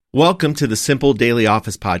Welcome to the Simple Daily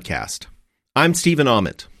Office Podcast. I'm Stephen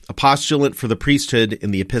Ament, a postulant for the priesthood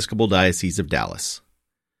in the Episcopal Diocese of Dallas.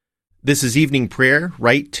 This is evening prayer,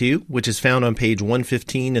 Rite 2, which is found on page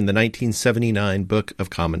 115 in the 1979 Book of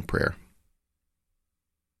Common Prayer.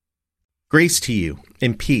 Grace to you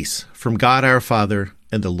and peace from God our Father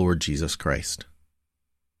and the Lord Jesus Christ.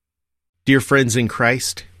 Dear friends in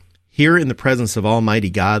Christ, here in the presence of Almighty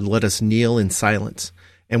God, let us kneel in silence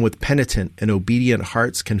and with penitent and obedient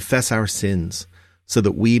hearts confess our sins, so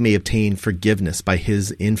that we may obtain forgiveness by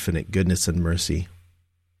His infinite goodness and mercy.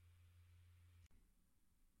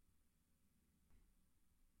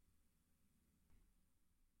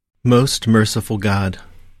 Most merciful God,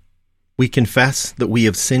 we confess that we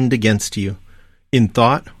have sinned against you in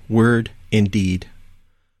thought, word, and deed,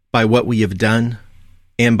 by what we have done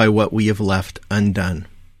and by what we have left undone.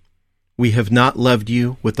 We have not loved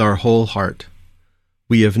you with our whole heart.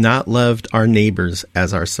 We have not loved our neighbors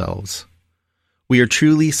as ourselves. We are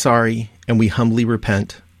truly sorry, and we humbly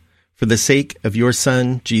repent. For the sake of your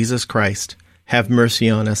Son, Jesus Christ, have mercy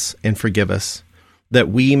on us and forgive us, that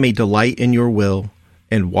we may delight in your will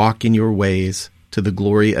and walk in your ways to the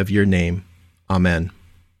glory of your name. Amen.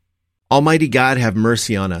 Almighty God, have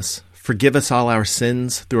mercy on us. Forgive us all our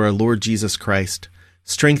sins through our Lord Jesus Christ.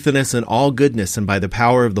 Strengthen us in all goodness, and by the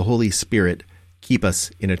power of the Holy Spirit, keep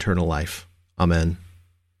us in eternal life. Amen.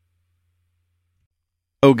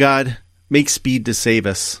 O God, make speed to save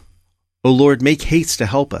us. O Lord, make haste to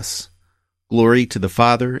help us. Glory to the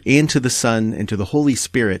Father, and to the Son, and to the Holy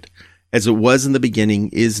Spirit, as it was in the beginning,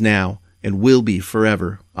 is now, and will be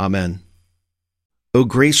forever. Amen. O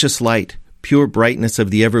gracious light, pure brightness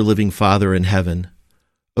of the ever-living Father in heaven,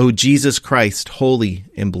 O Jesus Christ, holy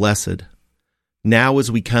and blessed, now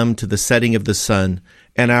as we come to the setting of the sun,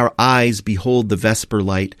 and our eyes behold the vesper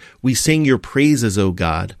light, we sing your praises, O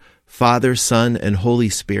God, Father, Son, and Holy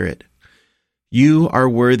Spirit. You are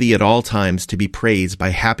worthy at all times to be praised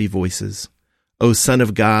by happy voices, O Son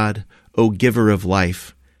of God, O Giver of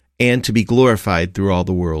life, and to be glorified through all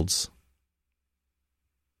the worlds.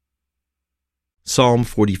 Psalm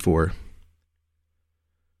 44.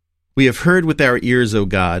 We have heard with our ears, O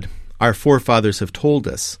God, our forefathers have told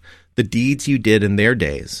us, the deeds you did in their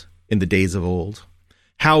days, in the days of old.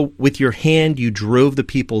 How with your hand you drove the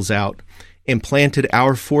peoples out, and planted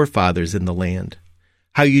our forefathers in the land,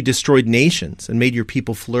 how you destroyed nations and made your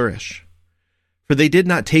people flourish. For they did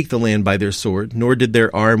not take the land by their sword, nor did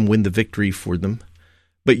their arm win the victory for them,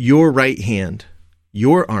 but your right hand,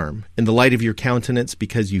 your arm, and the light of your countenance,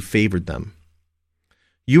 because you favored them.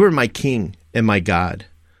 You are my King and my God.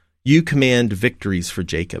 You command victories for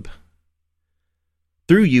Jacob.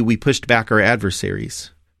 Through you we pushed back our adversaries.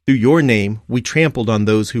 Through your name we trampled on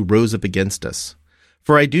those who rose up against us.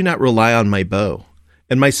 For I do not rely on my bow,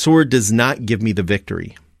 and my sword does not give me the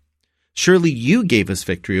victory. Surely you gave us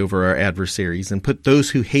victory over our adversaries and put those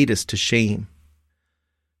who hate us to shame.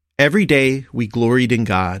 Every day we gloried in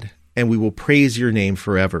God, and we will praise your name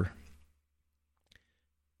forever.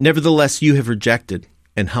 Nevertheless, you have rejected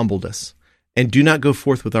and humbled us, and do not go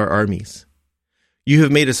forth with our armies. You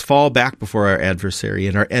have made us fall back before our adversary,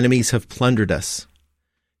 and our enemies have plundered us.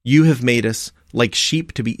 You have made us like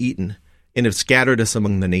sheep to be eaten, and have scattered us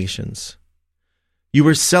among the nations. You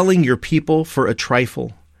are selling your people for a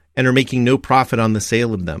trifle, and are making no profit on the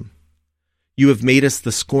sale of them. You have made us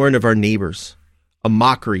the scorn of our neighbors, a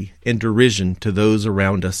mockery and derision to those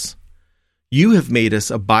around us. You have made us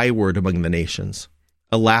a byword among the nations,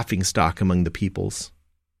 a laughingstock among the peoples.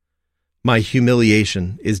 My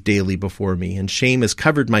humiliation is daily before me, and shame has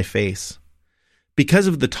covered my face. Because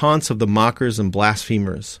of the taunts of the mockers and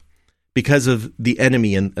blasphemers, because of the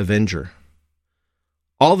enemy and avenger.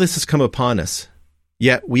 All this has come upon us,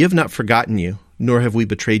 yet we have not forgotten you, nor have we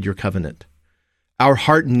betrayed your covenant. Our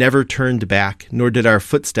heart never turned back, nor did our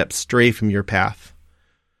footsteps stray from your path.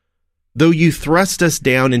 Though you thrust us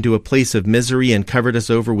down into a place of misery and covered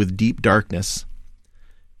us over with deep darkness,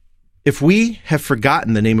 if we have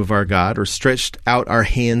forgotten the name of our God or stretched out our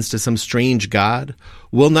hands to some strange god,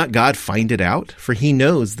 will not God find it out? For he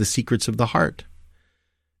knows the secrets of the heart.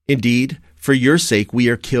 Indeed, for your sake we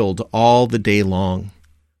are killed all the day long.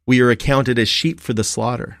 We are accounted as sheep for the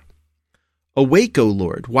slaughter. Awake, O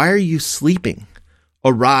Lord, why are you sleeping?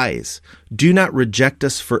 Arise, do not reject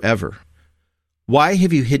us forever. Why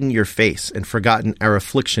have you hidden your face and forgotten our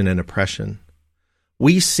affliction and oppression?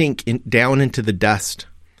 We sink down into the dust.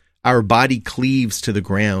 Our body cleaves to the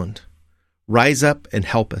ground. Rise up and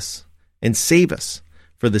help us, and save us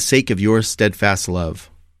for the sake of your steadfast love.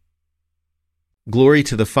 Glory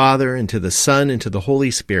to the Father, and to the Son, and to the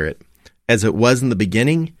Holy Spirit, as it was in the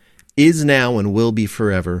beginning, is now, and will be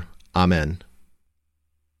forever. Amen.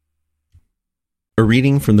 A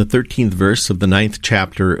reading from the 13th verse of the 9th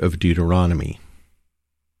chapter of Deuteronomy.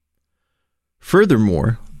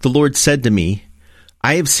 Furthermore, the Lord said to me,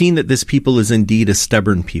 I have seen that this people is indeed a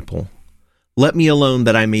stubborn people. Let me alone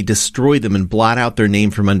that I may destroy them and blot out their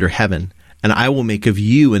name from under heaven, and I will make of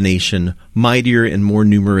you a nation mightier and more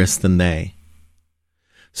numerous than they.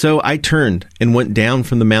 So I turned and went down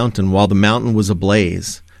from the mountain while the mountain was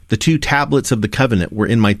ablaze. The 2 tablets of the covenant were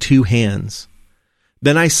in my 2 hands.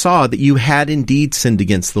 Then I saw that you had indeed sinned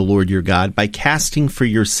against the Lord your God by casting for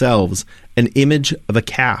yourselves an image of a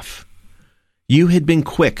calf. You had been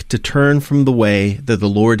quick to turn from the way that the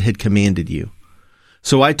Lord had commanded you.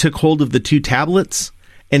 So I took hold of the 2 tablets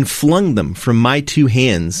and flung them from my 2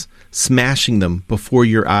 hands, smashing them before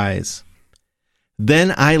your eyes.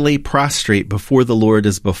 Then I lay prostrate before the Lord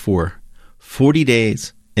as before, 40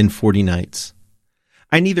 days and 40 nights.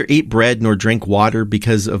 I neither ate bread nor drank water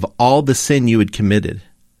because of all the sin you had committed,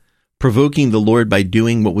 provoking the Lord by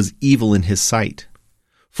doing what was evil in his sight.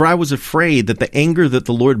 For I was afraid that the anger that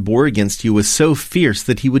the Lord bore against you was so fierce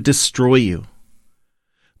that he would destroy you.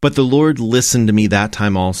 But the Lord listened to me that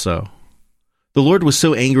time also. The Lord was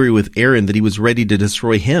so angry with Aaron that he was ready to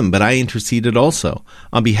destroy him, but I interceded also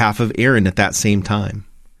on behalf of Aaron at that same time.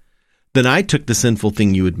 Then I took the sinful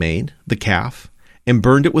thing you had made, the calf, and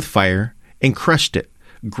burned it with fire, and crushed it,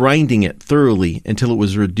 grinding it thoroughly until it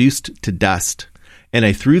was reduced to dust, and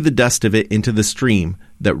I threw the dust of it into the stream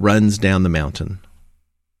that runs down the mountain.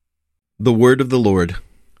 The word of the Lord.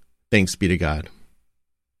 Thanks be to God.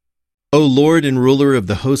 O Lord and ruler of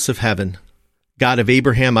the hosts of heaven, God of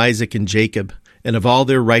Abraham, Isaac, and Jacob, and of all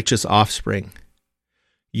their righteous offspring,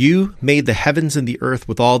 you made the heavens and the earth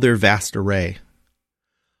with all their vast array.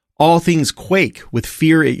 All things quake with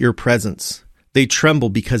fear at your presence. They tremble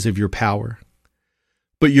because of your power.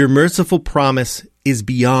 But your merciful promise is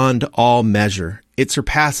beyond all measure. It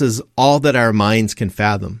surpasses all that our minds can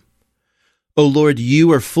fathom. O Lord,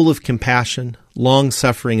 you are full of compassion,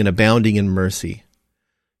 long-suffering, and abounding in mercy.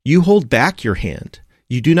 You hold back your hand.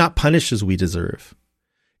 You do not punish as we deserve.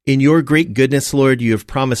 In your great goodness, Lord, you have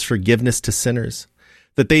promised forgiveness to sinners,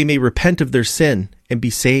 that they may repent of their sin and be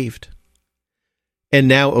saved. And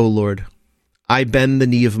now, O Lord, I bend the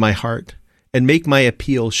knee of my heart and make my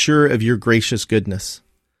appeal sure of your gracious goodness.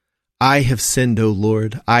 I have sinned, O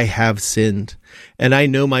Lord, I have sinned, and I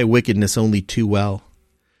know my wickedness only too well.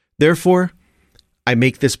 Therefore, I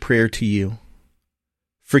make this prayer to you.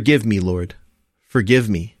 Forgive me, Lord, forgive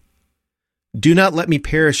me. Do not let me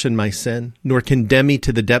perish in my sin, nor condemn me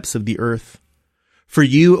to the depths of the earth. For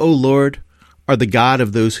you, O Lord, are the God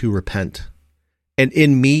of those who repent, and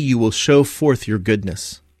in me you will show forth your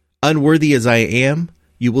goodness. Unworthy as I am,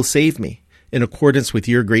 you will save me, in accordance with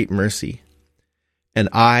your great mercy. And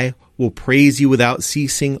I will praise you without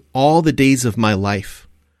ceasing all the days of my life.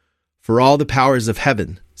 For all the powers of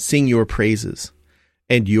heaven sing your praises,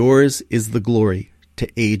 and yours is the glory to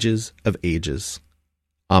ages of ages.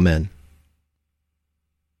 Amen.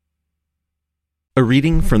 A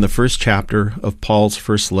reading from the 1st chapter of Paul's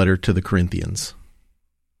first letter to the Corinthians.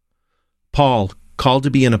 Paul, called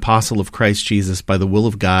to be an apostle of Christ Jesus by the will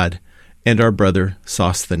of God, and our brother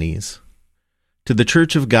Sosthenes, to the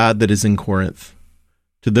church of God that is in Corinth,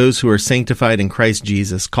 to those who are sanctified in Christ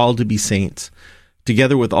Jesus, called to be saints,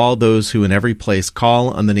 together with all those who in every place call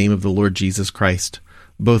on the name of the Lord Jesus Christ,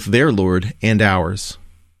 both their Lord and ours.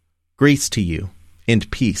 Grace to you,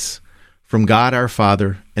 and peace, from God our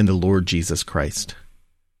Father and the Lord Jesus Christ.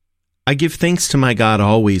 I give thanks to my God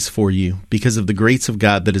always for you, because of the grace of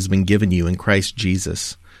God that has been given you in Christ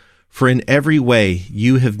Jesus. For in every way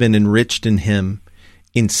you have been enriched in him,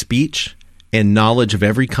 in speech and knowledge of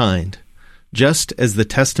every kind, just as the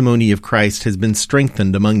testimony of Christ has been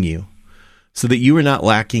strengthened among you, so that you are not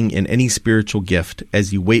lacking in any spiritual gift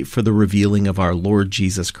as you wait for the revealing of our Lord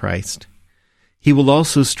Jesus Christ. He will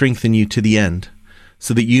also strengthen you to the end,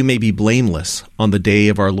 so that you may be blameless on the day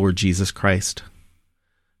of our Lord Jesus Christ.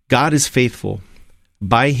 God is faithful.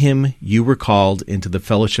 By him you were called into the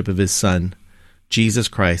fellowship of his Son, Jesus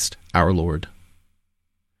Christ our Lord.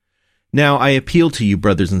 Now I appeal to you,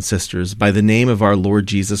 brothers and sisters, by the name of our Lord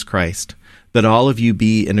Jesus Christ, that all of you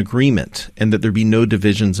be in agreement, and that there be no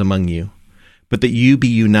divisions among you, but that you be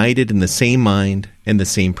united in the same mind and the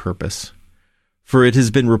same purpose. For it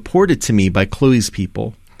has been reported to me by Chloe's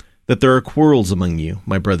people that there are quarrels among you,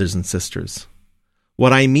 my brothers and sisters.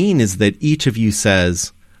 What I mean is that each of you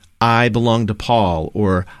says, I belong to Paul,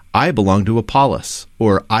 or I belong to Apollos,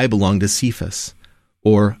 or I belong to Cephas,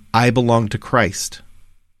 or I belong to Christ.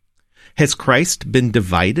 Has Christ been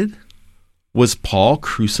divided? Was Paul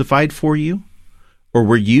crucified for you? Or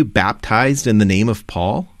were you baptized in the name of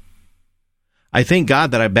Paul? I thank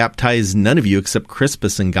God that I baptized none of you except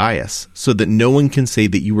Crispus and Gaius, so that no one can say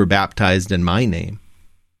that you were baptized in my name.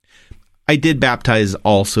 I did baptize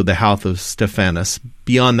also the house of Stephanas.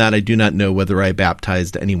 Beyond that, I do not know whether I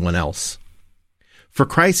baptized anyone else. For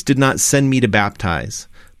Christ did not send me to baptize,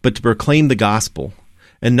 but to proclaim the gospel,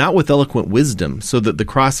 and not with eloquent wisdom, so that the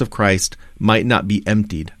cross of Christ might not be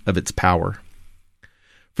emptied of its power.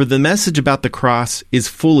 For the message about the cross is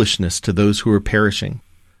foolishness to those who are perishing,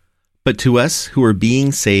 but to us who are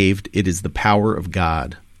being saved it is the power of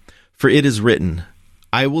God. For it is written,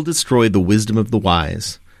 I will destroy the wisdom of the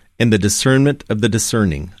wise, and the discernment of the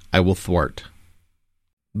discerning I will thwart.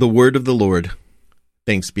 The word of the Lord.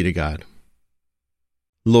 Thanks be to God.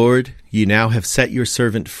 Lord, you now have set your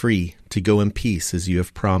servant free to go in peace as you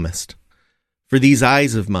have promised. For these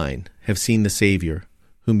eyes of mine have seen the Savior,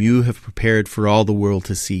 whom you have prepared for all the world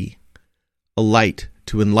to see, a light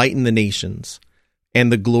to enlighten the nations,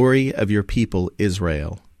 and the glory of your people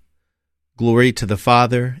Israel. Glory to the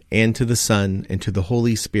Father, and to the Son, and to the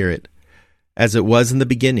Holy Spirit, as it was in the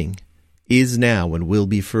beginning, is now, and will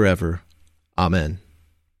be forever. Amen.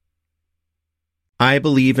 I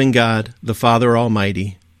believe in God, the Father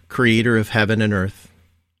Almighty, creator of heaven and earth.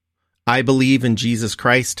 I believe in Jesus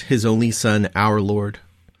Christ, his only Son, our Lord.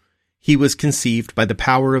 He was conceived by the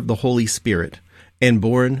power of the Holy Spirit, and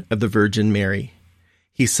born of the Virgin Mary.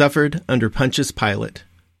 He suffered under Pontius Pilate,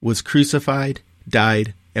 was crucified,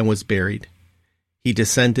 died, and was buried. He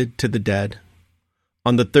descended to the dead.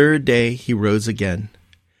 On the third day he rose again.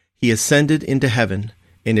 He ascended into heaven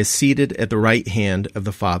and is seated at the right hand of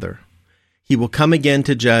the Father. He will come again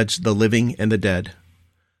to judge the living and the dead.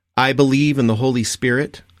 I believe in the Holy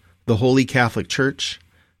Spirit, the Holy Catholic Church,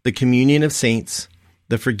 the communion of saints,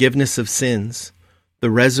 the forgiveness of sins,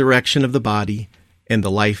 the resurrection of the body, and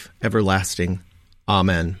the life everlasting.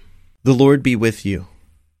 Amen. The Lord be with you,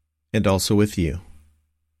 and also with you.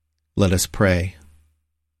 Let us pray.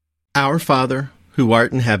 Our Father, who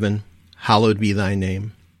art in heaven, hallowed be thy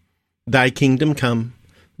name. Thy kingdom come,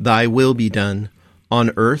 thy will be done,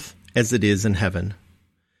 on earth as it is in heaven.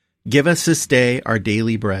 Give us this day our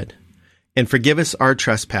daily bread, and forgive us our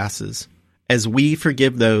trespasses, as we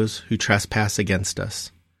forgive those who trespass against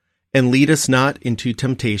us. And lead us not into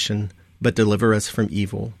temptation, but deliver us from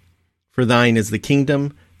evil. For thine is the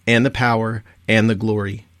kingdom, and the power, and the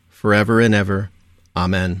glory, forever and ever.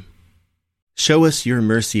 Amen. Show us your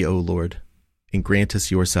mercy, O Lord, and grant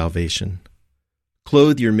us your salvation.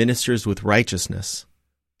 Clothe your ministers with righteousness.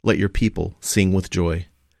 Let your people sing with joy.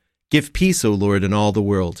 Give peace, O Lord, in all the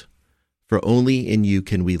world, for only in you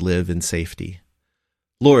can we live in safety.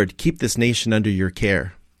 Lord, keep this nation under your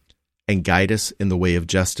care, and guide us in the way of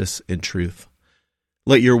justice and truth.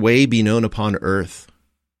 Let your way be known upon earth,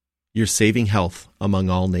 your saving health among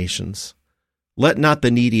all nations. Let not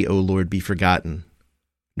the needy, O Lord, be forgotten,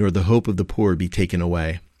 nor the hope of the poor be taken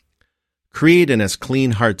away. Create in us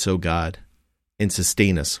clean hearts, O God, and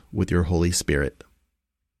sustain us with your Holy Spirit.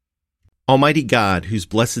 Almighty God, whose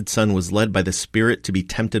blessed Son was led by the Spirit to be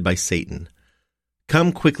tempted by Satan,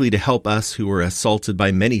 come quickly to help us who are assaulted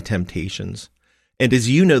by many temptations. And as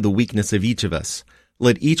you know the weakness of each of us,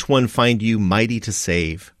 let each one find you mighty to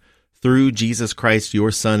save, through Jesus Christ,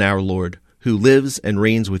 your Son, our Lord, who lives and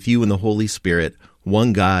reigns with you in the Holy Spirit,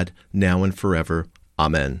 one God, now and forever.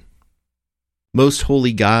 Amen. Most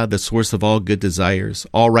holy God, the source of all good desires,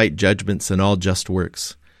 all right judgments, and all just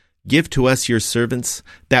works, give to us, your servants,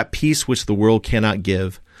 that peace which the world cannot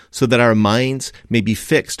give, so that our minds may be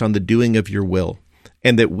fixed on the doing of your will,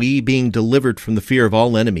 and that we, being delivered from the fear of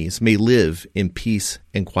all enemies, may live in peace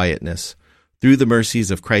and quietness, through the mercies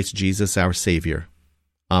of Christ Jesus our Savior.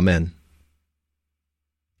 Amen.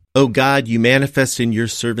 O God, you manifest in your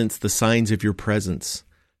servants the signs of your presence.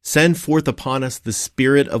 Send forth upon us the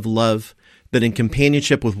Spirit of love, that in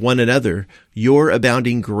companionship with one another, your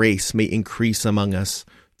abounding grace may increase among us,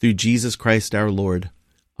 through Jesus Christ our Lord.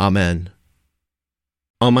 Amen.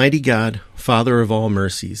 Almighty God, Father of all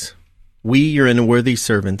mercies, we, your unworthy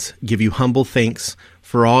servants, give you humble thanks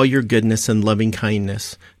for all your goodness and loving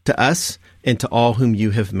kindness to us and to all whom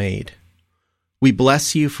you have made. We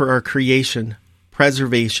bless you for our creation,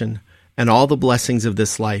 preservation, and all the blessings of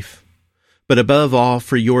this life, but above all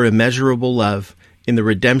for your immeasurable love in the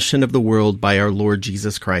redemption of the world by our Lord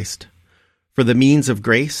Jesus Christ, for the means of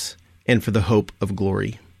grace and for the hope of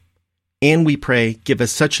glory. And we pray, give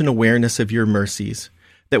us such an awareness of your mercies,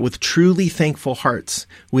 that with truly thankful hearts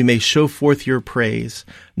we may show forth your praise,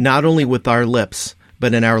 not only with our lips,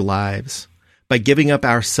 but in our lives, by giving up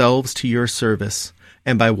ourselves to your service,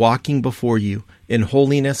 and by walking before you in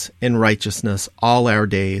holiness and righteousness all our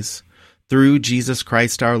days, through Jesus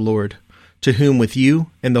Christ our Lord, to whom with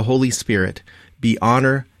you and the Holy Spirit be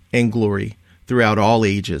honor and glory throughout all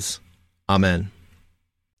ages. Amen.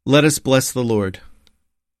 Let us bless the Lord.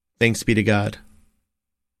 Thanks be to God.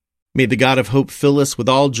 May the God of hope fill us with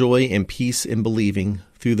all joy and peace in believing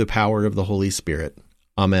through the power of the Holy Spirit.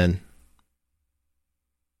 Amen.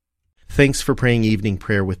 Thanks for praying evening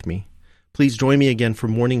prayer with me. Please join me again for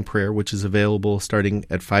morning prayer, which is available starting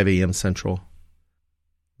at 5 a.m. Central.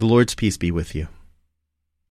 The Lord's peace be with you.